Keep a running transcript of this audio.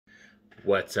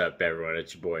What's up, everyone?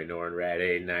 It's your boy Norin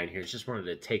Rad89 here. Just wanted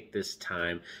to take this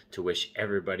time to wish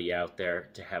everybody out there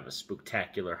to have a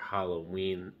spooktacular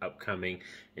Halloween upcoming.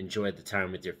 Enjoy the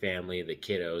time with your family, the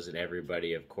kiddos, and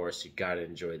everybody. Of course, you gotta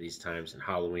enjoy these times, and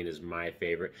Halloween is my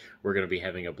favorite. We're gonna be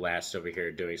having a blast over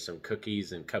here doing some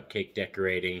cookies and cupcake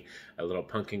decorating, a little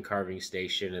pumpkin carving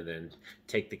station, and then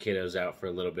take the kiddos out for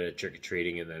a little bit of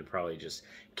trick-or-treating, and then probably just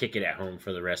kick it at home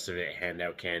for the rest of it, hand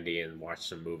out candy, and watch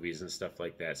some movies and stuff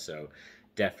like that. So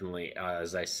definitely,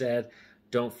 as I said,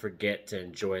 don't forget to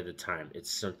enjoy the time.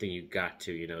 It's something you got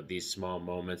to. These small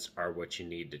moments are what you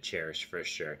need to cherish for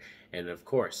sure. And of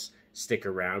course, stick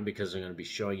around because I'm going to be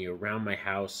showing you around my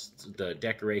house the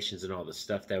decorations and all the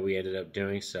stuff that we ended up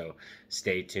doing. So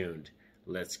stay tuned.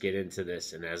 Let's get into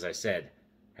this. And as I said,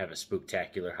 have a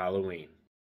spooktacular Halloween.